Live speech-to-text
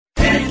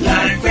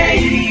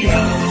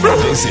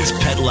This is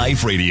Pet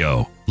Life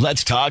Radio.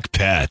 Let's talk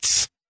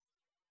pets.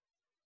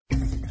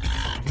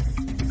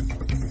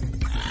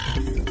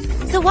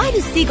 So why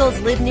do seagulls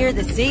live near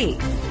the sea?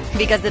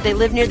 Because if they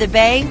lived near the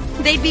bay,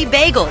 they'd be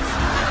bagels.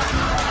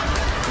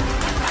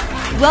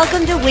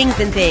 Welcome to Wings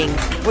and Things,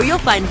 where you'll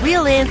find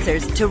real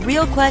answers to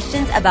real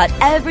questions about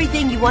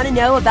everything you want to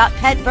know about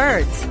pet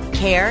birds.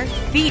 Care,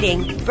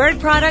 feeding, bird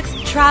products,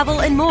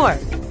 travel, and more.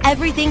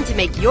 Everything to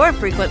make your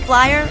frequent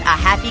flyer a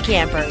happy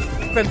camper.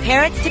 From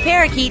parrots to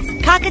parakeets,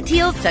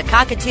 cockatiels to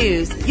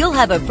cockatoos, you'll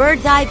have a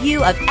bird's eye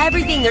view of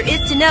everything there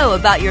is to know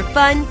about your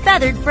fun,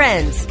 feathered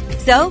friends.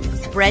 So,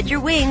 spread your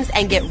wings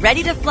and get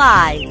ready to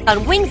fly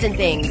on Wings and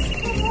Things.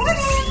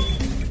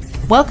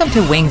 Welcome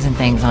to Wings and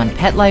Things on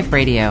Pet Life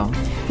Radio.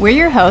 We're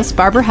your hosts,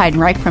 Barbara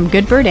Heidenreich from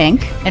Good Bird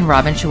Inc. and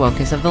Robin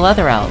Shawokis of the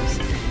Leather Elves.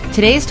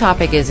 Today's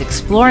topic is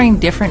exploring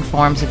different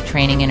forms of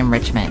training and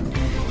enrichment.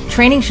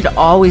 Training should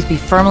always be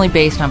firmly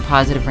based on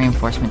positive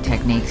reinforcement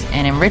techniques,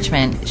 and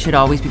enrichment should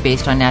always be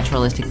based on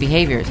naturalistic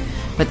behaviors,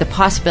 but the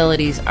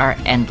possibilities are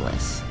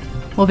endless.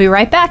 We'll be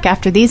right back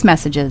after these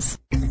messages.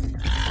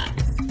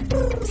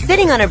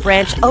 Sitting on a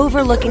branch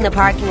overlooking the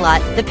parking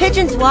lot, the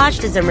pigeons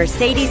watched as a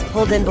Mercedes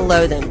pulled in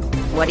below them.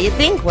 "What do you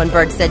think?" one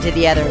bird said to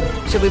the other.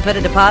 "Should we put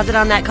a deposit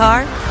on that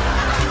car?"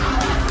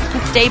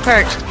 Stay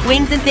perched.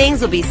 Wings and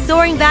Things will be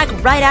soaring back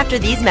right after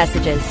these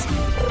messages.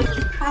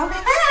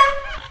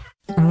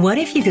 What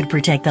if you could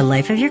protect the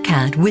life of your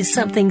cat with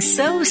something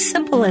so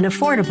simple and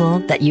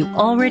affordable that you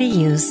already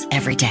use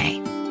every day?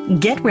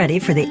 Get ready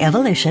for the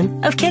evolution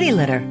of kitty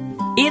litter.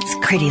 It's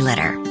Pretty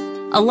Litter.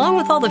 Along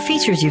with all the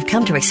features you've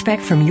come to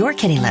expect from your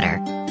kitty litter,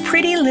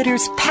 Pretty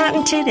Litter's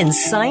patented and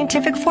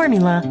scientific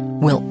formula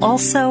will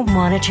also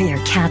monitor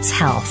your cat's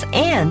health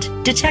and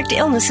detect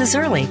illnesses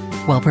early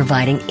while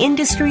providing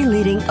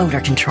industry-leading odor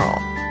control.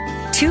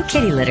 2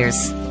 kitty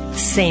litters,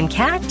 same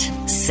cat,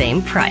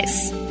 same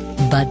price.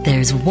 But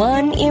there's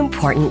one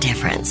important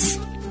difference.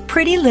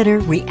 Pretty Litter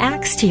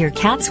reacts to your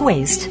cat's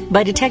waste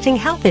by detecting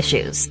health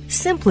issues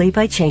simply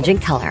by changing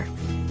color.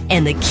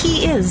 And the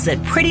key is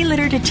that Pretty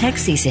Litter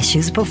detects these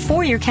issues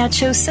before your cat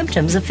shows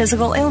symptoms of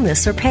physical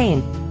illness or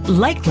pain,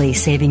 likely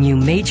saving you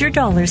major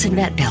dollars in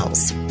vet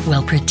bills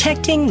while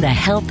protecting the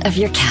health of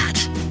your cat.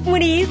 What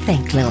do you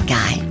think, little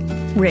guy?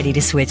 Ready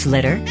to switch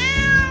litter?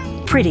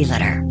 Pretty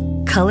Litter.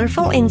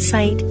 Colorful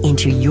insight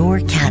into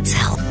your cat's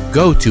health.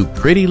 Go to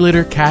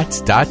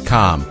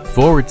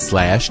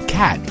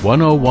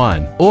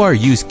prettylittercats.com/cat101 or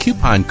use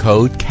coupon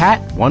code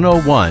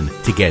CAT101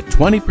 to get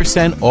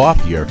 20%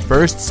 off your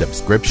first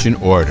subscription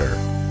order.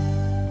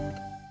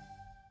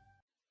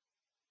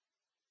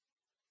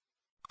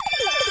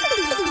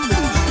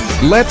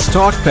 Let's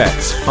Talk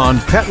Pets on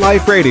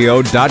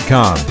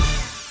PetLifeRadio.com.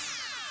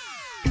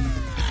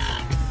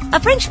 A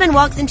Frenchman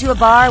walks into a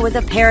bar with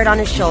a parrot on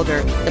his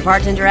shoulder. The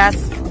bartender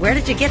asks, "Where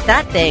did you get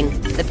that thing?"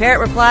 The parrot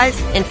replies,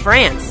 "In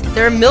France.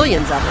 There are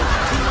millions of them."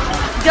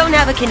 Don't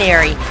have a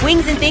canary.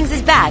 Wings and Things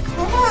is back.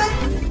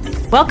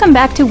 Welcome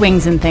back to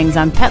Wings and Things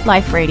on Pet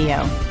Life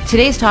Radio.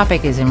 Today's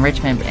topic is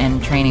enrichment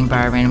and training,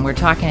 Barbara, and we're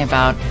talking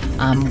about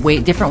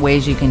different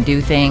ways you can do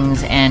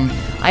things. And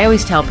I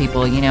always tell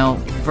people,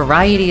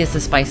 variety is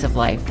the spice of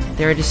life.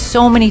 There are just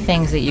so many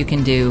things that you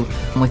can do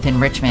with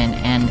enrichment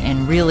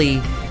and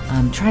really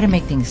try to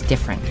make things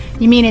different.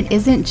 You mean it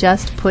isn't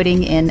just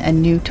putting in a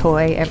new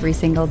toy every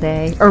single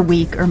day or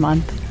week or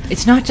month?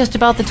 It's not just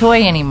about the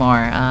toy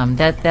anymore.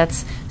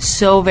 That's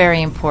so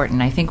very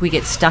important. I think we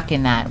get stuck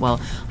in that. Well,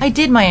 I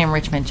did my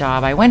enrichment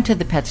job. I went to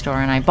the pet store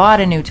and I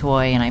bought a new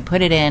toy and I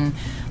put it in,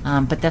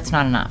 but that's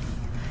not enough.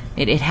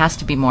 It has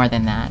to be more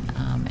than that.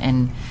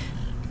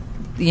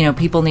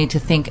 People need to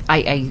think.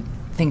 I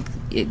think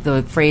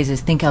the phrase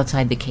is think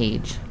outside the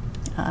cage.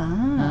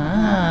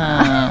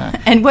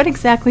 And what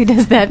exactly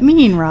does that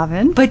mean,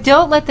 Robin? But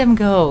don't let them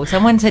go.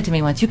 Someone said to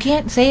me once, "You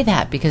can't say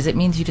that because it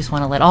means you just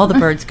want to let all the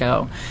birds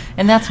go."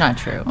 And that's not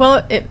true.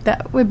 Well,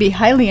 that would be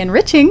highly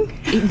enriching.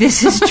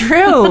 This is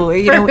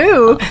true. For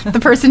who? The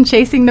person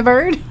chasing the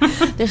bird?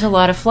 There's a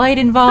lot of flight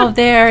involved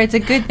there. It's a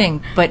good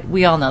thing. But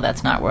we all know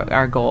that's not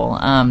our goal.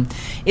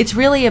 It's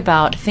really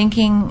about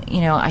thinking,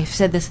 I've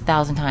said this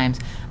 1,000 times,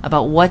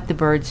 about what the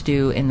birds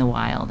do in the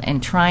wild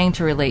and trying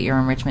to relate your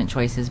enrichment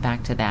choices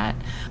back to that.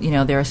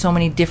 There are so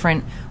many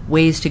different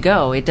ways to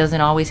go. It doesn't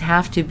always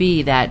have to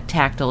be that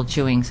tactile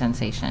chewing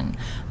sensation.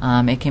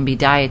 It can be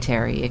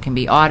dietary, it can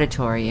be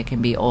auditory, it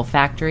can be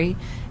olfactory,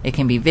 it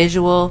can be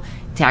visual.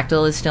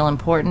 Tactile is still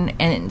important,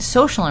 and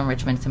social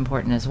enrichment is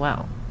important as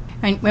well.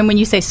 And when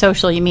you say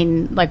social, you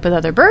mean like with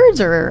other birds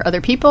or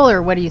other people,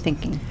 or what are you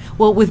thinking?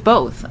 Well, with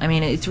both. I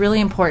mean, it's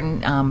really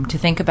important to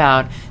think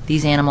about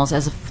these animals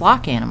as a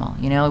flock animal.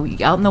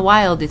 Out in the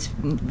wild, it's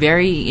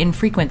very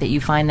infrequent that you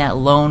find that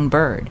lone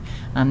bird.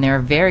 There are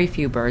very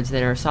few birds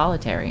that are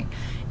solitary.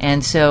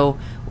 And so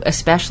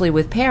especially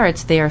with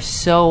parrots, they are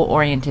so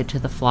oriented to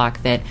the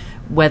flock that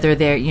whether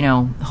they're,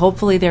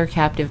 hopefully they're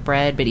captive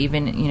bred, but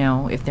even,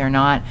 if they're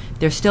not,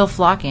 they're still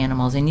flock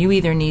animals, and you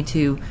either need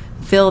to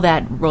fill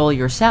that role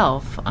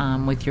yourself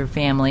with your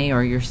family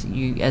or you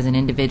as an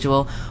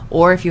individual,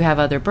 or if you have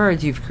other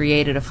birds, you've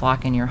created a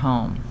flock in your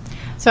home.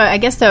 So I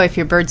guess, though, if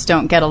your birds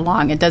don't get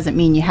along, it doesn't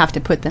mean you have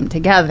to put them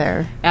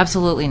together.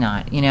 Absolutely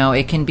not.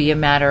 It can be a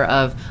matter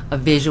of a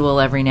visual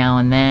every now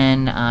and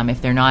then.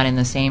 If they're not in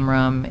the same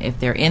room, if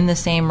they're in the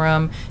same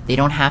room, they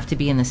don't have to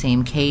be in the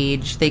same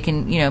cage. They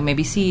can,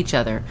 maybe see each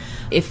other.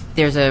 If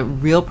there's a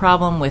real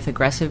problem with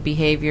aggressive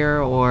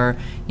behavior or,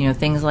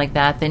 things like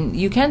that, then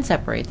you can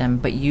separate them,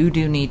 but you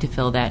do need to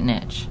fill that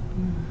niche.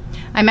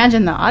 I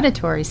imagine the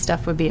auditory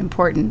stuff would be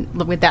important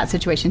with that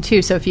situation,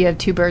 too. So if you have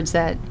two birds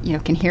that,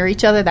 can hear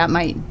each other, that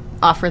might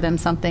offer them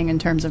something in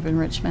terms of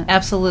enrichment.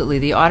 Absolutely.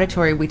 The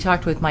auditory, we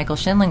talked with Michael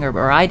Schindlinger,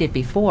 or I did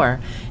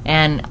before,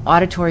 and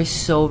auditory is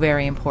so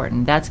very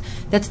important. That's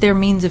their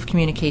means of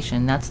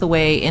communication. That's the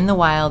way, in the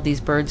wild,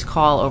 these birds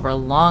call over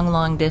long,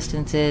 long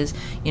distances.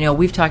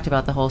 We've talked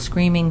about the whole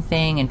screaming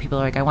thing, and people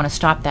are like, I want to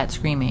stop that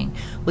screaming.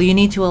 Well, you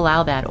need to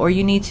allow that, or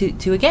you need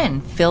to again,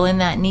 fill in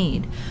that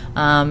need.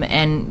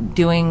 And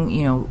doing,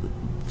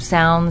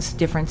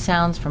 different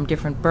sounds from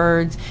different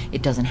birds.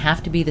 It doesn't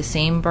have to be the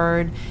same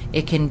bird.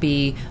 It can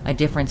be a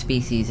different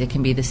species. It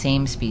can be the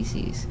same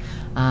species.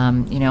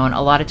 And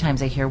a lot of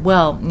times I hear,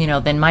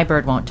 then my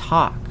bird won't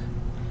talk.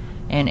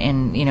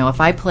 And if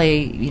I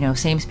play,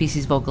 same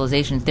species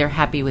vocalizations, they're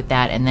happy with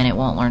that, and then it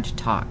won't learn to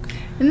talk.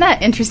 Isn't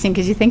that interesting?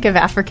 Because you think of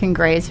African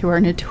greys who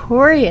are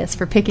notorious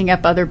for picking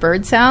up other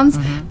bird sounds,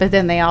 but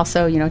then they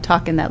also,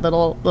 talk in that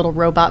little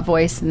robot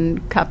voice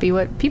and copy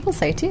what people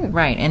say too.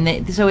 Right,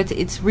 and so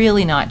it's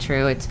really not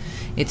true.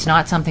 It's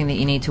not something that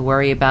you need to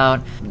worry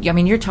about. I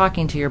mean, you're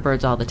talking to your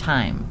birds all the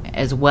time,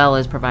 as well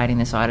as providing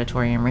this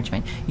auditory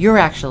enrichment. You're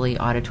actually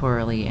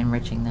auditorily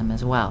enriching them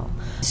as well.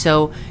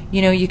 So,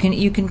 you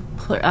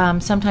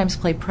can sometimes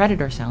play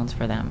predator sounds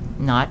for them,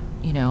 not,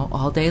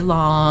 all day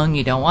long.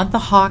 You don't want the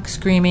hawk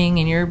screaming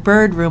in your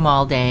bird room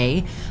all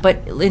day,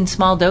 but in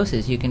small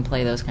doses you can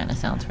play those kind of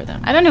sounds for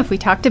them. I don't know if we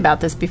talked about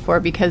this before,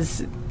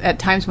 because at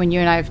times when you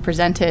and I have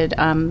presented,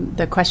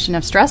 the question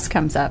of stress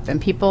comes up,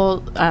 and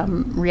people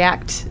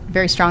react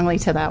very strongly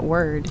to that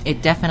word.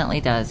 It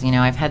definitely does.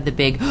 I've had the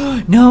big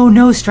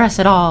no stress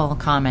at all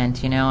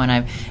comment, and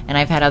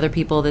I've had other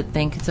people that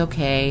think it's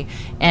okay.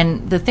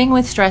 And the thing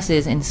with stress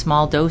is, in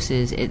small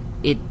doses, it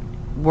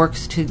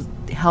works to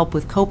help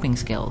with coping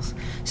skills,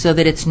 so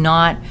that it's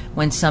not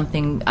when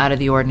something out of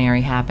the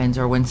ordinary happens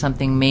or when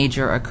something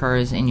major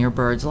occurs in your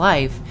bird's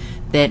life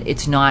that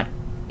it's not,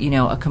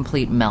 a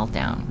complete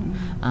meltdown.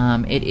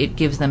 It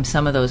gives them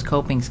some of those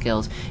coping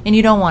skills, and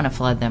you don't want to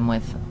flood them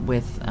with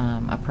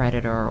a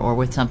predator or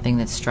with something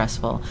that's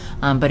stressful.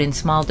 But in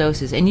small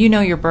doses, and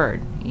your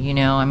bird,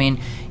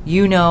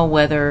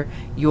 whether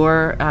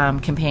your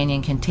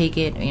companion can take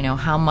it,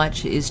 how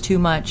much is too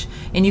much,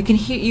 and you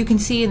can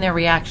see in their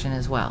reaction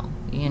as well.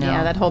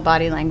 Yeah, that whole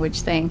body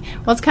language thing.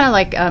 Well, it's kind of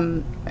like,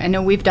 I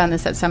know we've done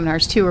this at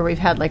seminars too, where we've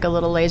had like a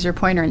little laser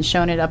pointer and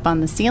shown it up on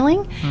the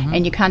ceiling,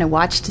 and you kind of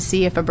watch to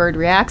see if a bird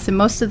reacts, and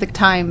most of the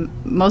time,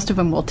 most of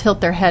them will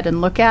tilt their head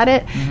and look at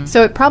it.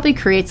 So it probably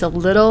creates a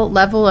little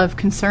level of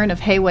concern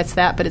of, hey, what's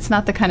that? But it's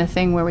not the kind of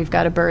thing where we've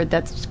got a bird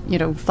that's,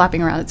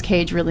 flapping around its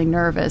cage really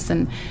nervous,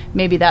 and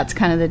maybe that's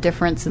kind of the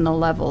difference in the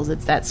levels.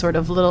 It's that sort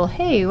of little,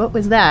 hey, what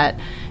was that,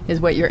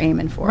 is what you're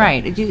aiming for.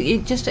 Right.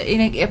 It just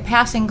a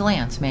passing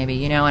glance,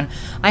 maybe, and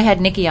I had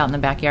Nikki out in the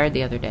backyard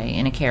the other day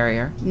in a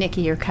carrier.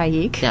 Nikki or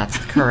Kayik. That's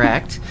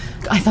correct.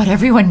 I thought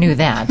everyone knew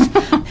that.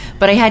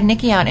 But I had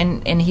Nikki out,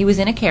 and he was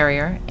in a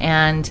carrier,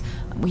 and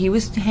he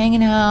was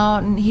hanging out,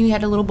 and he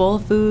had a little bowl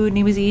of food, and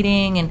he was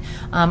eating, and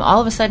all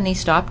of a sudden he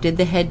stopped, did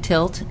the head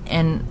tilt,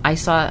 and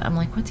I'm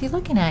like, what's he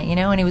looking at,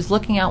 and he was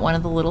looking out one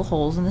of the little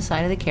holes in the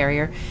side of the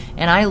carrier,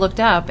 and I looked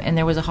up, and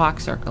there was a hawk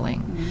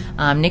circling.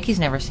 Nikki's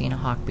never seen a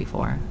hawk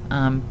before,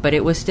 but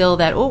it was still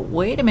that, oh,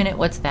 wait a minute,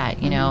 what's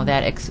that,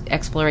 that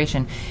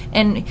exploration,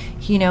 and,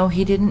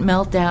 he didn't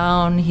melt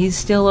down, he's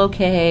still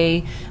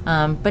okay,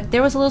 but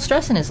there was a little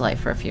stress in his life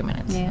for a few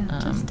minutes. Yeah,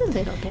 just a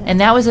little bit. And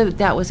that was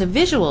a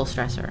visual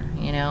stressor,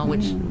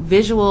 which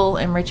visual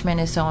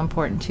enrichment is so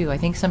important too. I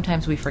think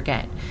sometimes we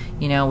forget.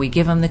 We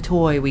give them the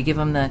toy, we give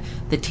them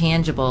the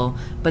tangible,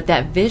 but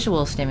that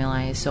visual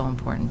stimuli is so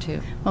important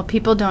too. Well,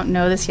 people don't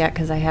know this yet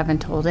because I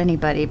haven't told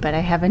anybody, but I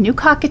have a new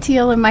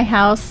cockatiel in my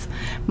house.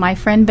 My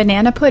friend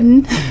Banana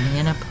Puddin'.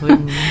 Banana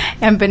Puddin'.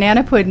 And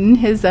Banana Puddin',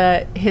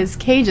 his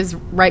cage is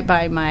right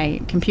by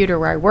my computer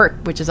where I work,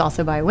 which is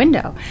also by a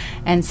window.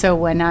 And so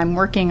when I'm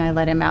working, I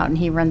let him out, and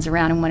he runs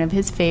around, and one of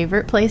his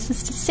favorite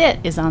places to sit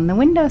is on the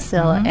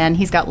windowsill. And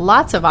he's got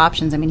lots of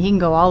options. I mean, he can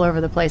go all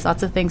over the place,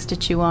 lots of things to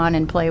chew on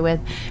and play with,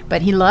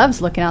 but he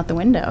loves looking out the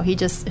window.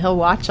 He'll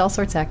watch all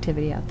sorts of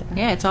activity out there.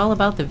 Yeah, it's all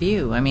about the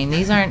view. I mean,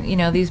 these aren't,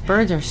 these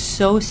birds are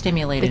so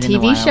stimulated the in the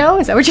TV wild. show?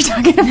 Is that what you're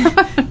talking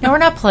about? No, we're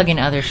not plugging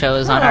other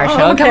shows on our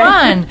show. Okay. Come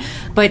on.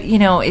 But,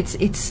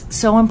 it's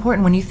so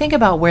important when you think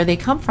about where they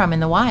come from in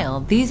the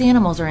wild. These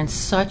animals are in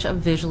such a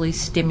visually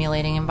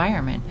stimulating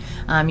environment.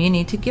 You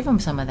need to give them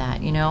some of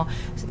that,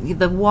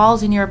 The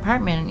walls in your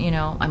apartment,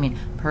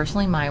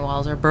 personally my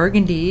walls are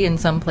burgundy in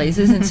some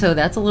places, and so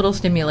that's a little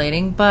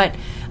stimulating. But,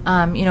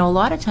 a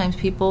lot of times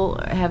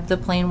people have the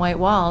plain white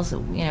walls.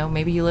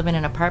 Maybe you live in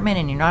an apartment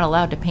and you're not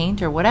allowed to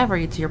paint or whatever.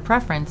 It's your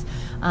preference.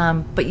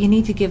 But you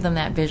need to give them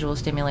that visual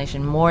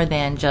stimulation more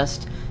than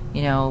just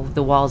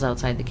the walls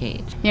outside the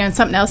cage. And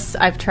something else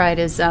I've tried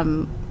is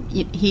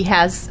he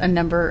has a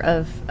number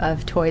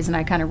of toys, and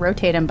I kind of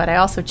rotate them, but I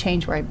also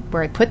change where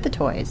I put the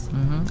toys.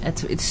 Mm-hmm.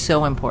 It's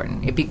so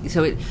important.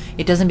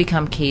 It doesn't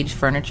become cage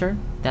furniture.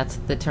 That's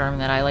the term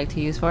that I like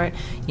to use for it.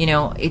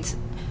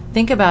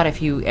 Think about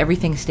if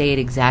everything stayed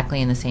exactly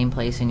in the same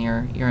place in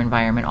your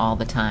environment all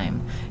the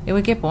time. It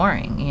would get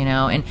boring,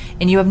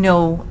 and you have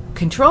no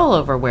control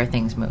over where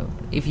things move.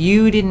 If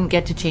you didn't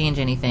get to change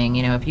anything,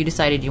 if you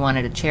decided you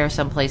wanted a chair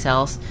someplace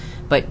else,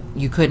 but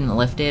you couldn't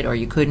lift it or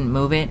you couldn't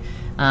move it,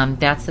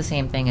 that's the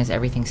same thing as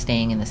everything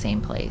staying in the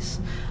same place.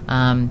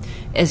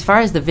 As far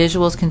as the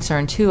visuals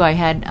concerned, too,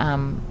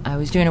 I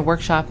was doing a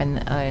workshop,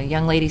 and a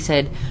young lady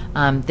said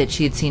that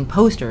she had seen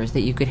posters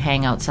that you could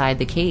hang outside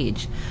the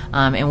cage,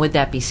 and would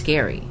that be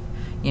scary?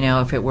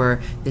 If it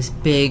were this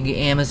big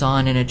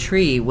Amazon in a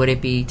tree, would it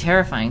be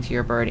terrifying to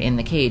your bird in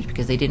the cage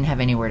because they didn't have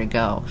anywhere to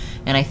go?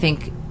 And I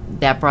think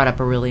that brought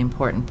up a really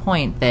important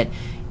point, that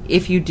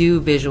if you do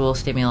visual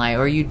stimuli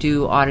or you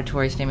do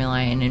auditory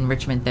stimuli and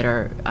enrichment that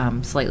are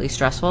slightly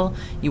stressful,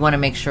 you want to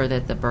make sure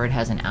that the bird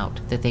has an out,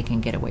 that they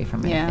can get away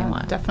from it if they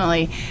want. Yeah,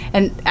 definitely.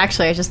 And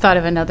actually, I just thought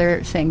of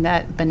another thing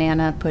that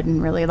Banana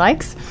Puddin' really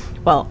likes.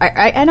 Well,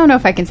 I don't know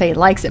if I can say he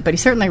likes it, but he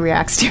certainly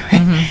reacts to it.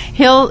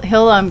 Mm-hmm.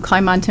 He'll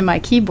climb onto my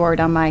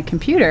keyboard on my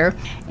computer,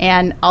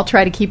 and I'll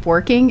try to keep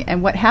working.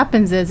 And what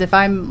happens is, if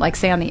I'm, like,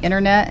 say, on the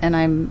internet and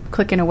I'm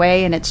clicking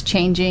away and it's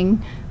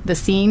changing the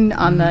scene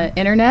on the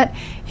internet,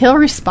 he'll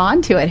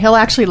respond to it. He'll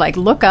actually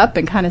look up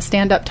and kind of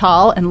stand up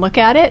tall and look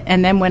at it,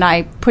 and then when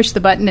I push the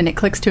button and it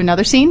clicks to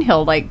another scene,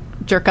 he'll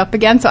jerk up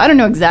again. So I don't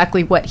know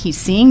exactly what he's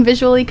seeing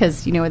visually,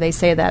 because they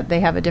say that they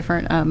have a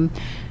different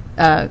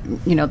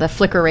the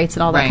flicker rates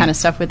and all that kind of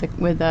stuff with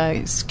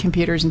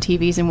computers and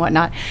TVs and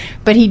whatnot.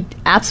 But he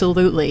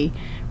absolutely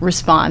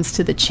responds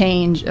to the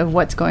change of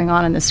what's going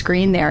on the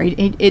screen there.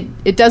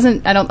 It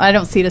doesn't. I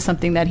don't see it as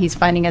something that he's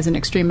finding as an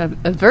extreme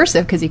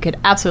aversive, because he could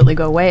absolutely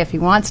go away if he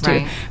wants to.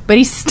 Right. But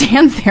he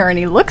stands there and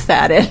he looks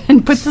at it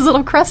and puts his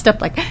little crest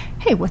up, like,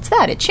 "Hey, what's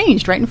that? It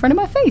changed right in front of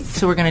my face."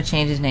 So we're going to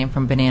change his name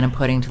from Banana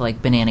Pudding to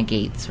Banana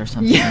Gates or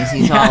something. Yeah.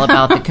 He's all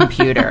about the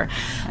computer.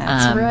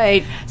 That's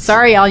right.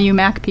 Sorry, all you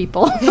Mac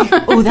people.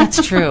 Oh,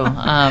 that's true.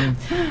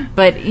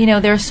 But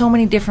there are so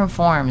many different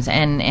forms,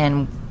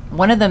 and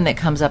one of them that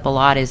comes up a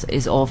lot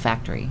is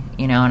olfactory.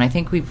 And I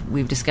think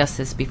we've discussed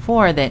this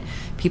before, that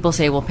people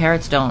say, well,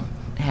 parrots don't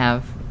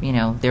have,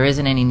 there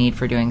isn't any need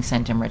for doing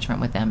scent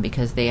enrichment with them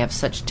because they have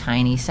such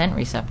tiny scent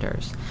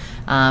receptors.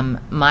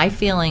 My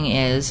feeling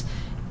is,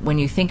 when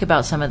you think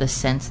about some of the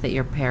scents that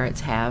your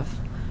parrots have,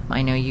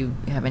 I know you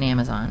have an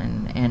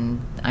Amazon,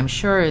 and I'm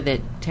sure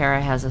that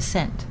Tara has a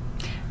scent.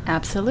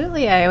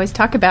 Absolutely. I always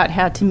talk about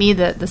how, to me,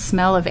 the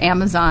smell of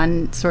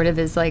Amazon sort of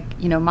is like,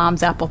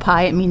 mom's apple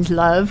pie. It means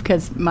love,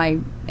 because my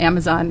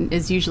Amazon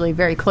is usually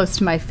very close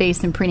to my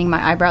face and preening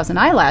my eyebrows and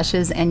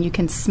eyelashes, and you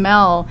can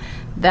smell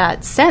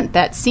that scent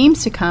that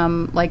seems to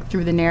come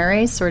through the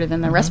nares, sort of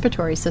in the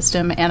respiratory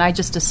system, and I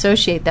just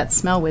associate that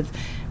smell with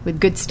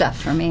good stuff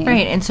for me.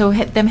 Right, and so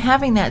them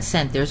having that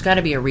scent, there's got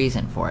to be a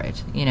reason for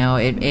it.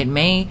 It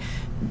may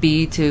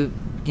be to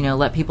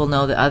let people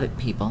know that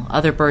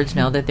other birds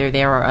know that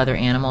there are other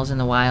animals in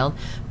the wild.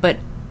 But,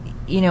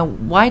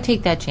 why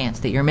take that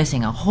chance that you're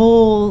missing a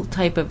whole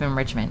type of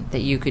enrichment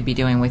that you could be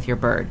doing with your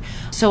bird?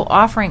 So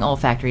offering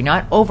olfactory,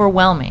 not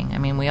overwhelming. I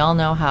mean, we all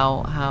know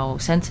how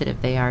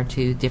sensitive they are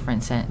to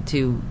different scents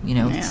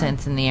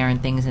in the air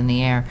and things in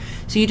the air.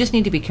 So you just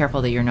need to be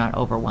careful that you're not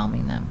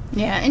overwhelming them.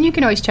 Yeah, and you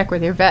can always check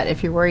with your vet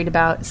if you're worried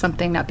about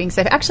something not being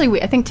safe.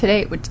 Actually, I think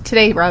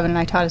today Robin and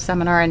I taught a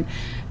seminar, and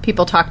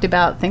people talked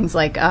about things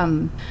like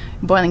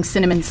boiling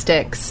cinnamon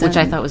sticks. Which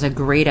I thought was a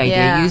great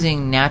idea,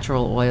 using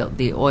natural oil,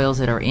 the oils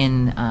that are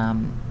in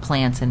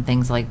plants and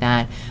things like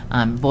that,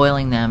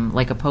 boiling them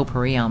like a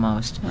potpourri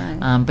almost,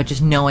 right. But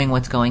just knowing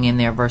what's going in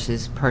there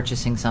versus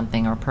purchasing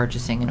something or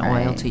purchasing an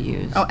oil to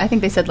use. Oh, I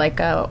think they said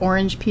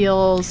orange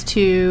peels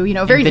too,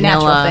 very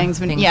natural things.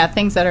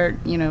 Things that are,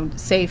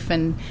 safe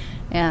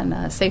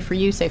and safe for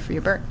you, safe for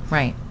your bird.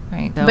 Right.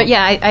 But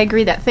I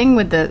agree, that thing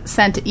with the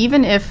scent,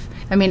 even if,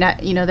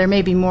 there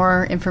may be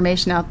more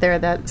information out there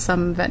that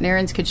some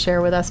veterinarians could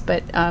share with us,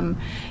 but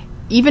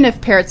even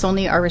if parrots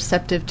only are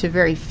receptive to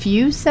very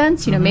few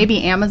scents,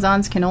 maybe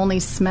Amazons can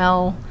only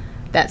smell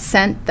that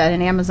scent that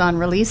an Amazon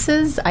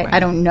releases. I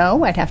don't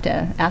know. I'd have to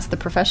ask the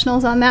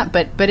professionals on that.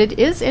 But it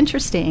is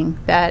interesting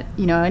that,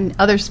 in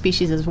other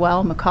species as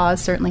well,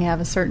 macaws certainly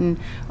have a certain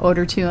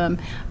odor to them.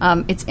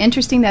 It's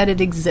interesting that it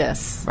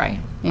exists. Right.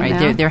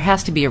 There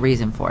has to be a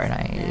reason for it,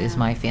 is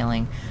my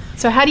feeling.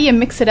 So how do you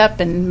mix it up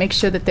and make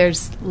sure that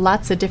there's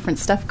lots of different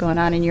stuff going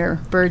on in your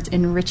bird's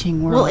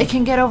enriching world? Well, it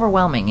can get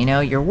overwhelming.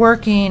 You're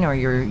working or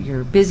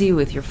you're busy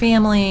with your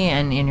family,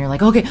 and you're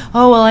like, okay,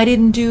 I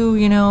didn't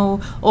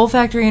do,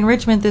 olfactory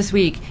enrichment this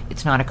week.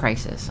 It's not a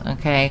crisis,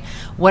 okay?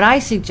 What I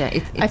suggest...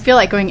 I feel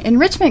like going,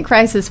 enrichment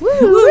crisis, woo,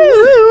 woo,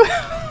 woo.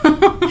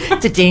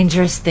 It's a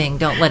dangerous thing.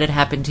 Don't let it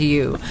happen to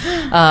you.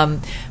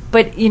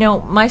 But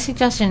my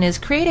suggestion is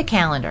create a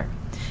calendar.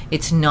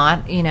 It's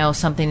not,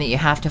 something that you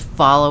have to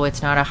follow.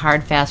 It's not a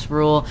hard, fast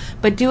rule.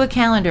 But do a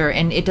calendar,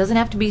 and it doesn't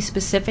have to be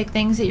specific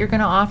things that you're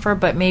going to offer,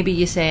 but maybe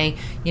you say,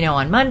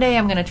 on Monday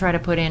I'm going to try to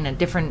put in a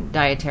different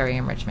dietary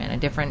enrichment, a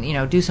different,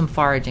 do some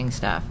foraging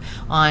stuff.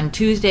 On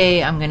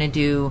Tuesday I'm going to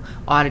do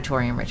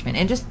auditory enrichment.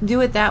 And just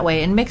do it that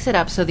way and mix it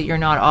up so that you're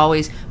not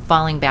always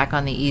falling back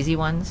on the easy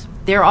ones.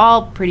 They're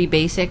all pretty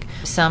basic.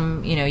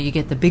 Some, you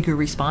get the bigger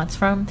response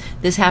from.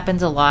 This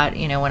happens a lot,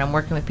 when I'm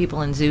working with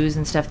people in zoos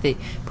and stuff, they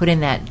put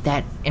in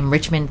that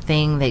enrichment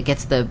thing that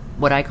gets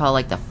what I call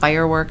like the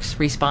fireworks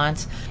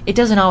response. It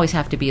doesn't always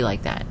have to be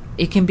like that.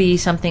 It can be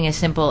something as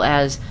simple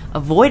as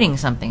avoiding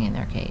something in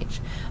their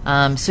cage.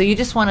 So you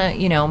just want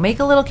to,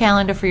 make a little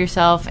calendar for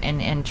yourself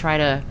and try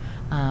to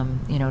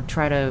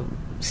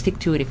stick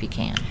to it if you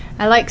can.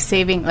 I like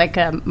saving,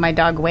 my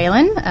dog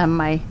Waylon,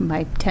 my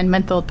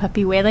 10-month-old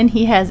puppy Waylon,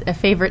 he has a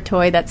favorite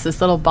toy that's this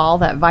little ball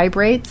that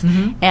vibrates,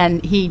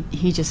 and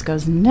he just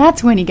goes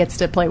nuts when he gets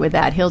to play with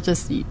that. He'll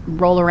just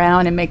roll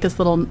around and make this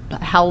little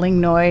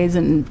howling noise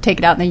and take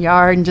it out in the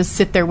yard and just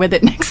sit there with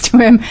it next to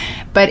him.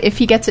 But if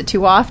he gets it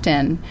too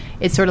often,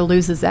 it sort of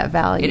loses that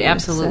value. It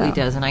absolutely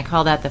does, and I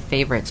call that the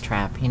favorites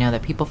trap,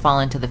 that people fall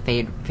into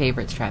the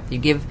favorites trap. You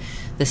give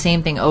the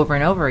same thing over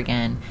and over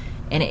again,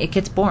 and it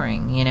gets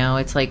boring,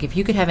 It's like if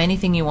you could have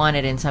anything you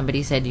wanted and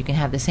somebody said you can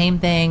have the same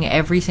thing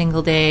every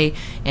single day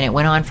and it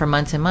went on for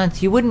months and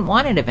months, you wouldn't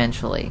want it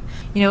eventually.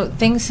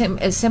 Things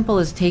as simple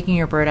as taking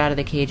your bird out of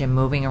the cage and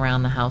moving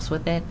around the house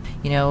with it,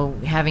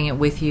 having it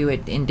with you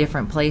in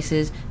different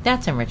places,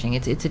 that's enriching.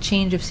 It's a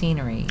change of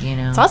scenery,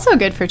 It's also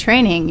good for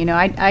training.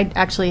 I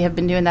actually have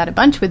been doing that a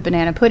bunch with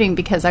Banana Pudding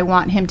because I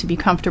want him to be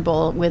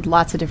comfortable with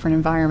lots of different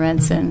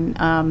environments,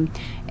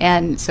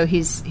 and so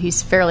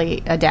he's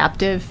fairly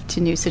adaptive to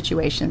new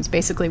situations.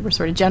 Basically, we're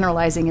sort of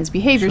generalizing his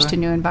behaviors to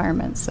new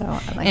environments. So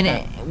I like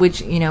that.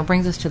 Which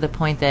brings us to the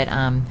point that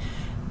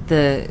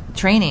the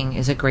training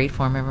is a great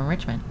form of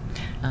enrichment.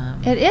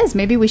 It is.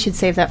 Maybe we should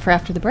save that for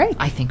after the break.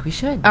 I think we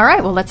should. All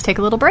right. Well, let's take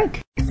a little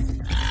break.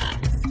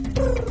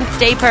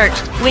 Stay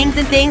perched. Wings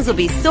and Things will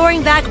be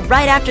soaring back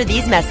right after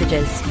these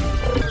messages.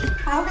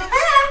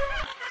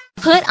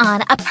 Put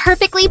on a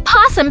perfectly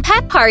possum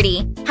pet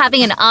party.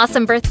 Having an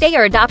awesome birthday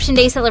or adoption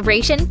day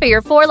celebration for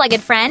your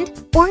four-legged friend?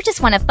 Or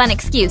just want a fun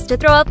excuse to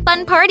throw a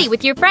fun party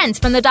with your friends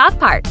from the dog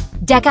park?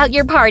 Deck out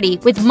your party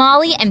with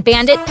Molly and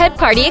Bandit Pet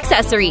Party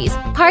accessories.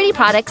 Party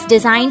products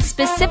designed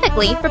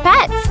specifically for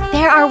pets.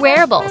 There are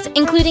wearables,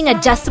 including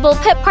adjustable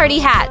pet party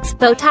hats,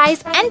 bow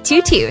ties, and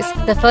tutus.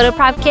 The photo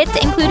prop kits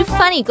include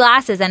funny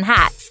glasses and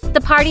hats.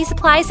 The party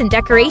supplies and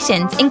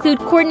decorations include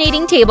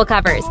coordinating table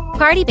covers,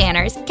 party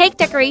banners, cake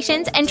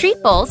decorations, and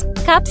treat bowls,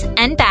 cups,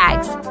 and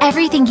bags.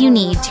 Everything you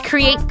need to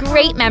create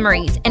great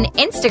memories and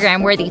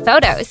Instagram-worthy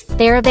photos.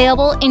 They're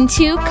available in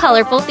 2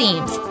 colorful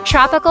themes,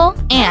 Tropical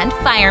and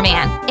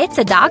Fireman. It's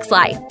a dog's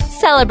life.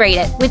 Celebrate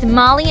it with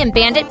Molly and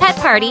Bandit Pet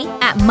Party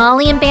at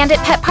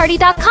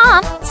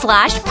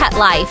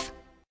mollyandbanditpetparty.com/petlife.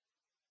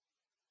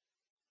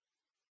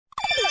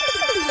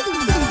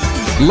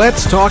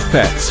 Let's Talk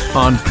Pets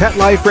on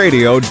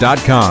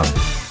PetLifeRadio.com.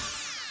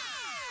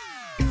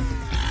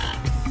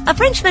 A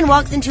Frenchman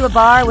walks into a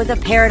bar with a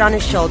parrot on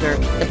his shoulder.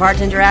 The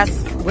bartender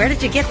asks, "Where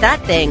did you get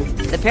that thing?"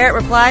 The parrot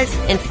replies,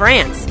 "In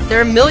France. There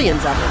are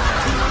millions of them."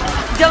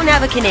 Don't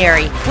have a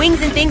canary.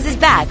 Wings and Things is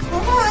back.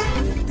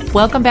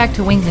 Welcome back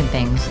to Wings and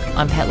Things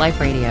on Pet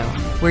Life Radio.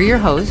 We're your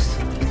hosts,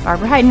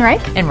 Barbara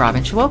Heidenreich and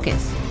Robin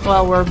Shawokis.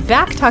 Well, we're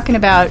back talking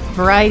about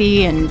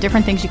variety and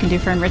different things you can do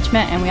for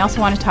enrichment, and we also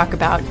want to talk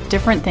about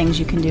different things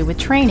you can do with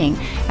training.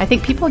 I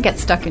think people get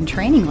stuck in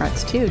training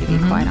ruts, too, to be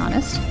quite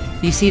honest.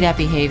 You see that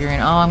behavior,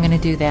 and, I'm going to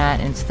do that,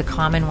 and it's the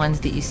common ones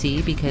that you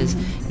see because,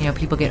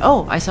 people get,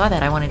 I saw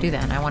that, I want to do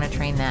that, and I want to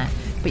train that.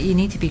 But you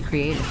need to be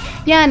creative.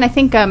 Yeah, and I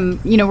think,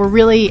 we're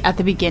really at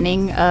the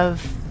beginning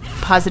of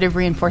positive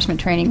reinforcement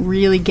training,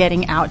 really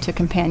getting out to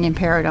companion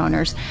parrot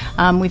owners.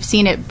 We've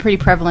seen it pretty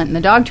prevalent in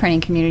the dog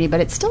training community, but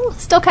it's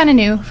still kind of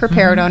new for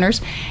parrot owners.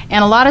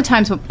 And a lot of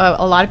times,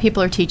 a lot of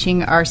people are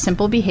teaching our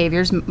simple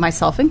behaviors,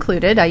 myself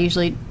included. I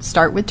usually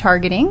start with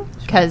targeting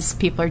because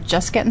people are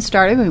just getting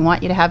started. We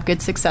want you to have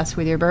good success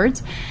with your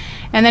birds.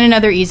 And then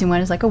another easy one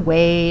is like a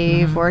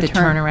wave or a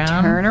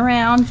turnaround.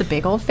 Turnaround's a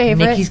big old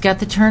favorite. Nikki's got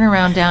the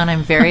turnaround down.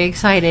 I'm very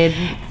excited.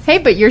 Hey,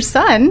 but your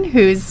son,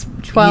 who's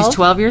 12? He's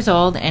 12 years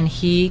old, and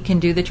he can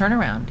do the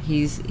turnaround.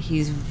 He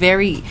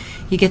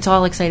gets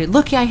all excited.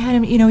 Look, I had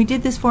him, he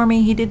did this for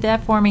me, he did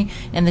that for me.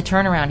 And the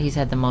turnaround he's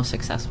had the most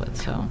success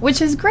with. So, which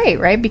is great,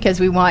 right? Because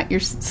we want your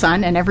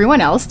son and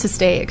everyone else to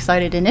stay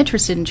excited and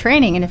interested in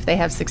training. And if they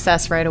have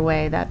success right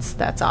away, that's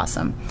that's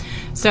awesome.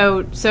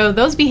 So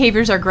those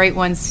behaviors are great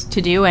ones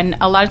to do, and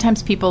a lot of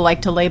times people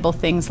like to label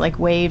things like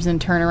waves and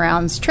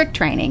turnarounds trick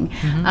training.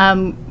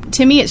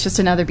 To me, it's just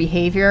another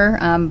behavior,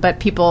 but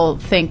people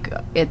think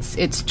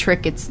it's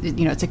trick. It's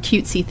it's a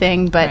cutesy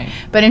thing,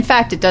 but in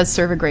fact, it does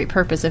serve a great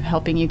purpose of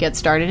helping you get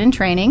started in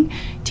training,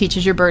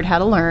 teaches your bird how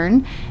to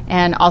learn,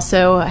 and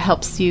also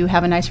helps you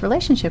have a nice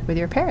relationship with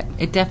your parrot.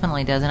 It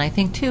definitely does, and I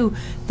think too,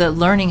 the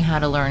learning how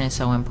to learn is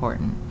so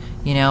important.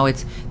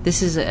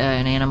 This is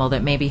an animal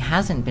that maybe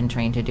hasn't been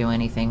trained to do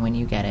anything when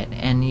you get it,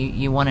 and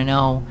you want to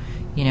know,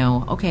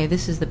 okay,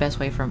 this is the best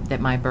way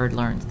that my bird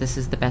learns. This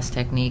is the best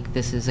technique.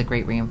 This is a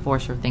great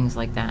reinforcer, things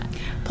like that.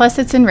 Plus,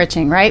 it's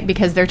enriching, right?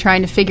 Because they're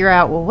trying to figure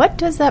out, well, what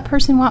does that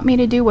person want me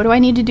to do? What do I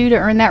need to do to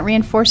earn that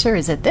reinforcer?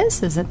 Is it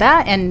this? Is it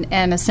that?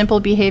 And a simple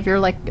behavior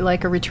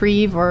like a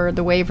retrieve or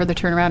the wave or the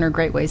turnaround are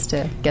great ways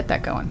to get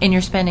that going. And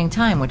you're spending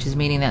time, which is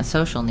meeting that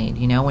social need.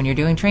 When you're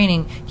doing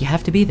training, you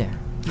have to be there.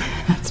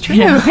 That's true.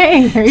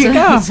 Hey, there you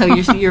go. So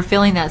you're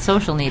filling that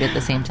social need at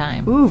the same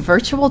time. Ooh,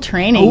 virtual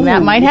training. Ooh.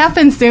 That might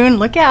happen soon.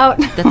 Look out.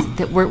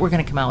 We're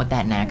going to come out with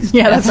that next.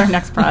 Yeah, that's our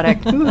next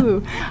product.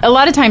 Ooh. A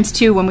lot of times,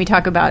 too, when we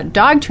talk about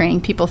dog training,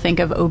 people think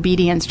of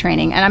obedience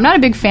training. And I'm not a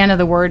big fan of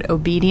the word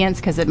obedience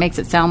because it makes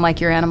it sound like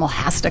your animal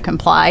has to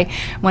comply,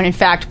 when in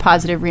fact,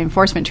 positive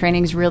reinforcement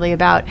training is really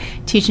about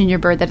teaching your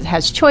bird that it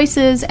has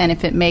choices, and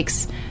if it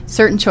makes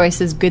certain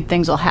choices, good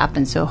things will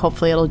happen. So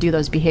hopefully it'll do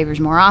those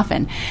behaviors more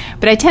often.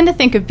 But I tend to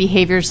think of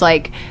behaviors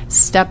like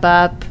step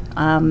up,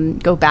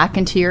 go back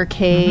into your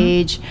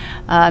cage,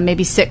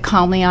 maybe sit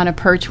calmly on a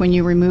perch when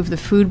you remove the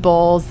food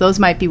bowls. Those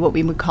might be what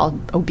we would call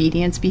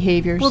obedience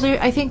behaviors. Well,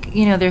 I think,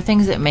 there are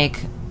things that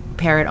make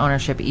parrot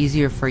ownership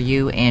easier for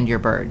you and your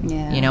bird.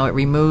 Yeah. It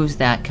removes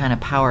that kind of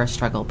power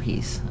struggle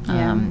piece,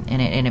 and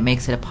it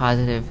makes it a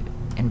positive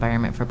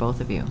environment for both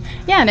of you.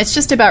 Yeah, and it's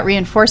just about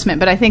reinforcement,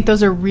 but I think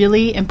those are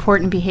really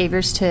important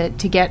behaviors to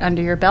get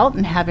under your belt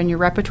and have in your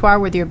repertoire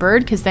with your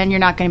bird, because then you're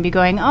not going to be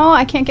going, oh,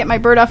 I can't get my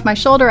bird off my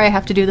shoulder, I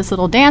have to do this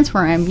little dance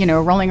where I'm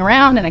rolling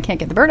around and I can't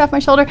get the bird off my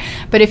shoulder.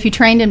 But if you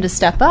trained him to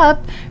step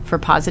up for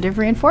positive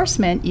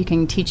reinforcement, you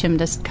can teach him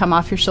to come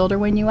off your shoulder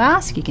when you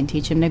ask, you can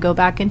teach him to go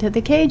back into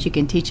the cage, you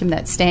can teach him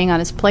that staying on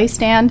his play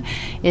stand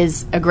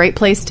is a great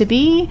place to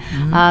be.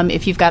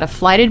 If you've got a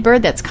flighted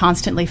bird that's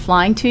constantly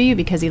flying to you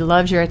because he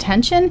loves your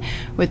attention,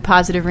 with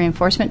positive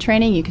reinforcement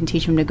training, you can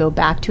teach him to go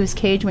back to his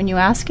cage when you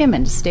ask him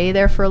and to stay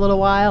there for a little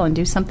while and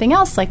do something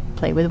else, like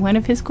play with one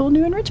of his cool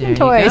new enrichment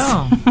toys.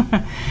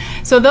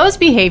 So those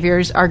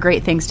behaviors are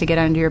great things to get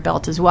under your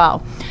belt as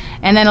well.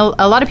 And then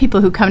a lot of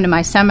people who come to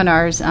my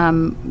seminars,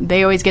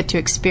 they always get to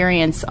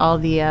experience all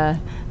the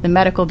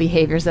medical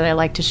behaviors that I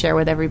like to share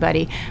with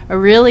everybody. A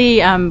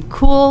really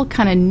cool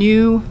kind of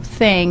new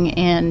thing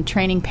in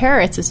training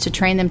parrots is to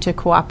train them to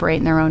cooperate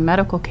in their own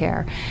medical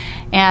care.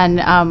 And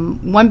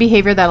one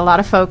behavior that a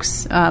lot of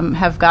folks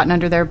have gotten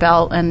under their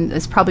belt and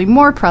is probably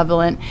more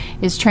prevalent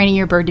is training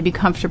your bird to be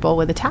comfortable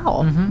with a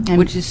towel.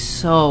 Which is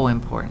so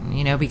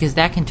important, because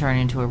that can turn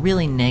into a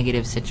really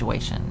negative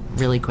situation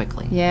really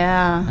quickly.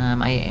 Yeah.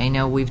 I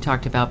know we've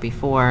talked about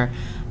before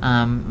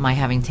my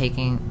having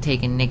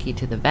taken Nikki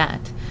to the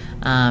vet.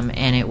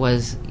 And it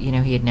was,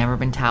 he had never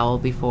been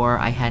toweled before.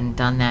 I hadn't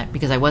done that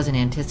because I wasn't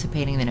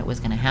anticipating that it was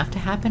going to have to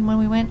happen when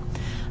we went.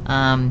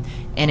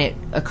 And it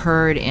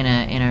occurred in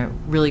a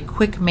really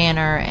quick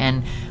manner,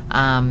 and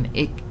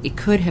it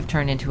could have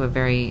turned into a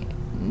very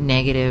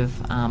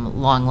negative,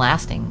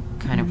 long-lasting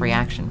kind of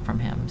reaction from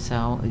him.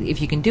 So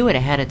if you can do it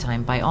ahead of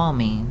time, by all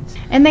means.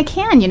 And they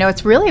can.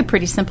 It's really a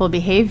pretty simple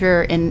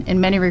behavior in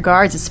many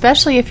regards,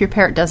 especially if your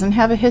parrot doesn't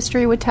have a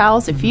history with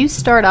towels. If you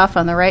start off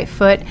on the right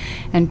foot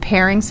and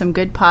pairing some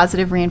good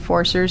positive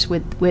reinforcers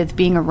with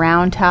being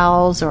around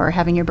towels, or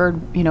having your bird,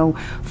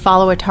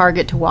 follow a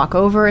target to walk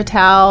over a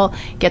towel,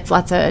 gets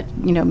lots of,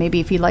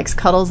 maybe if he likes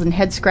cuddles and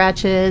head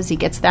scratches, he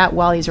gets that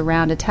while he's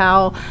around a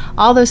towel.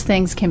 All those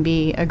things can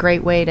be a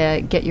great way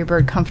to get your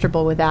bird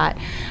comfortable with that.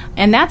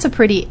 And that's a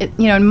pretty,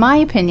 in my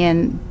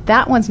opinion,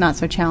 that one's not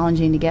so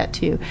challenging to get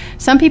to.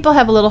 Some people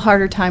have a little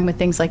harder time with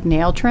things like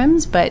nail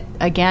trims, but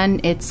again,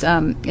 it's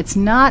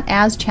not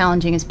as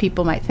challenging as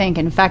people might think.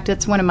 And in fact,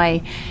 that's one of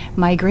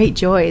my great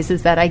joys,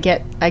 is that I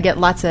get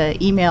lots of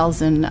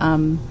emails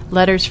and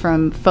letters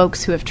from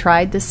folks who have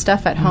tried this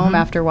stuff at home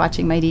after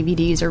watching my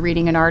DVDs or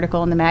reading an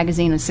article in the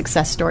magazine, a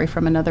success story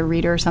from another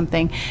reader or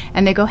something,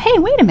 and they go, hey,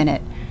 wait a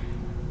minute.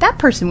 That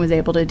person was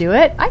able to do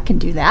it. I can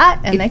do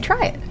that. And they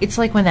try it. It's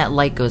like when that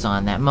light goes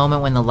on, that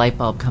moment when the light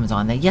bulb comes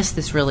on, that, yes,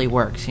 this really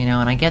works, and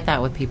I get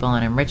that with people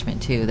on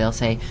enrichment, too. They'll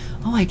say,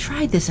 oh, I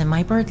tried this, and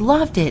my bird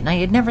loved it, and I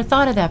had never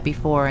thought of that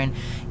before. And,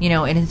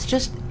 and it's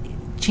just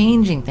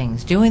changing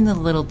things, doing the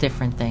little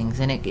different things.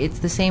 And it's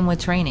the same with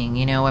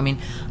training,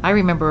 I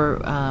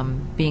remember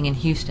being in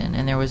Houston,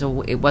 and it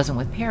wasn't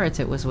with parrots,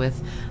 it was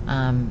with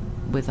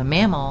a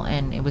mammal,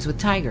 and it was with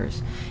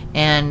tigers.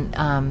 And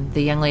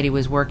the young lady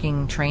was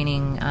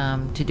training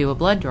to do a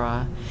blood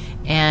draw,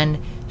 and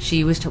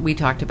we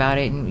talked about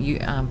it,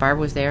 and Barb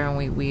was there,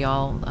 and we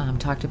all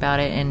talked about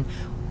it, and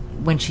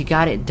when she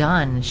got it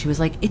done, she was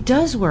like, it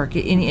does work,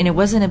 and it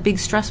wasn't a big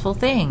stressful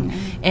thing.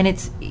 And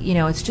it's,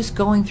 it's just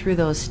going through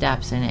those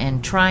steps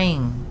and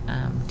trying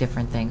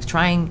different things,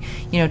 trying,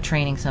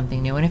 training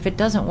something new. And if it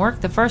doesn't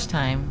work the first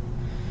time,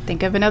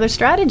 think of another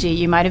strategy.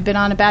 You might have been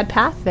on a bad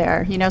path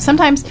there.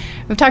 Sometimes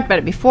we've talked about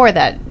it before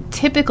that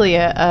typically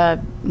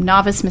a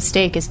novice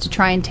mistake is to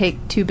try and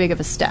take too big of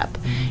a step.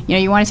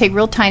 You want to take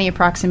real tiny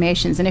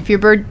approximations. And if your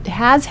bird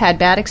has had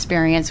bad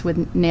experience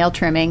with nail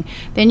trimming,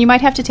 then you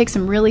might have to take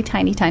some really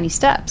tiny, tiny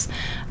steps.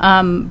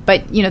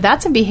 But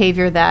that's a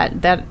behavior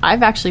that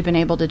I've actually been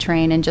able to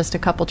train in just a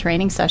couple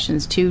training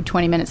sessions, 2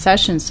 20-minute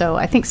sessions. So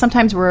I think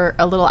sometimes we're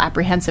a little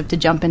apprehensive to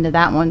jump into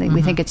that one.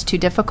 We think it's too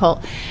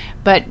difficult.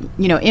 But,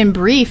 in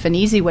brief, an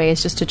easy way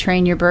is just to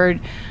train your bird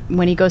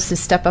when he goes to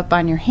step up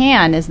on your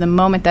hand is the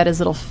moment that his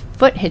little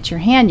foot hits your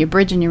hand, you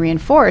bridge and you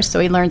reinforce. So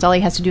he learns all he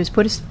has to do is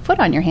put his foot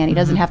on your hand. He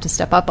doesn't have to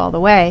step up all the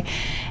way.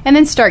 And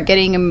then start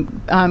getting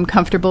him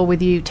comfortable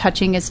with you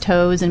touching his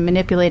toes and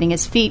manipulating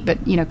his feet,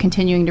 but,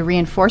 continuing to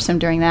reinforce him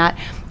during that.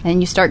 And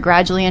you start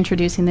gradually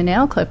introducing the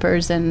nail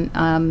clippers and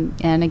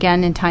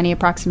again in tiny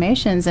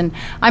approximations. And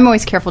I'm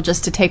always careful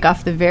just to take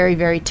off the very,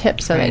 very tip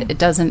so that it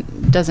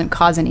doesn't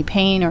cause any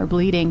pain or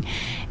bleeding.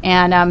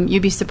 And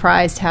you'd be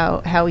surprised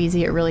how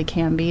easy it really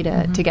can be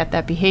to get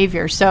that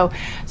behavior. So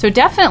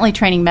definitely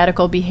training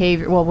medical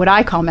behavior, well, what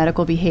I call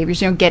medical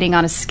behaviors, getting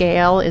on a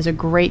scale is a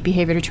great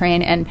behavior to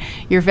train, and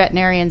your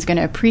veterinarian's going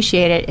to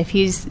appreciate it if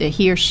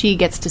he or she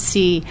gets to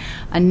see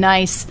a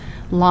nice,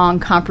 long,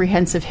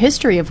 comprehensive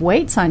history of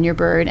weights on your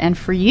bird. And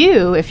for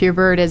you, if your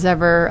bird is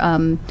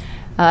ever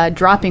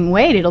dropping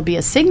weight, it'll be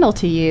a signal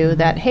to you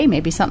that, hey,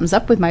 maybe something's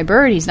up with my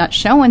bird. He's not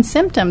showing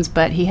symptoms,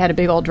 but he had a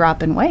big old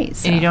drop in weight.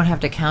 So. And you don't have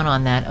to count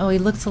on that. Oh, he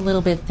looks a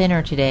little bit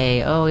thinner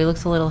today. Oh, he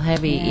looks a little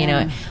heavy.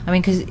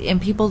 Because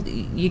people,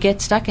 you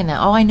get stuck in that.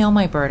 Oh, I know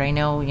my bird. I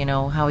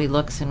know, how he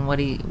looks and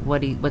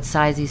what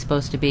size he's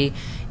supposed to be.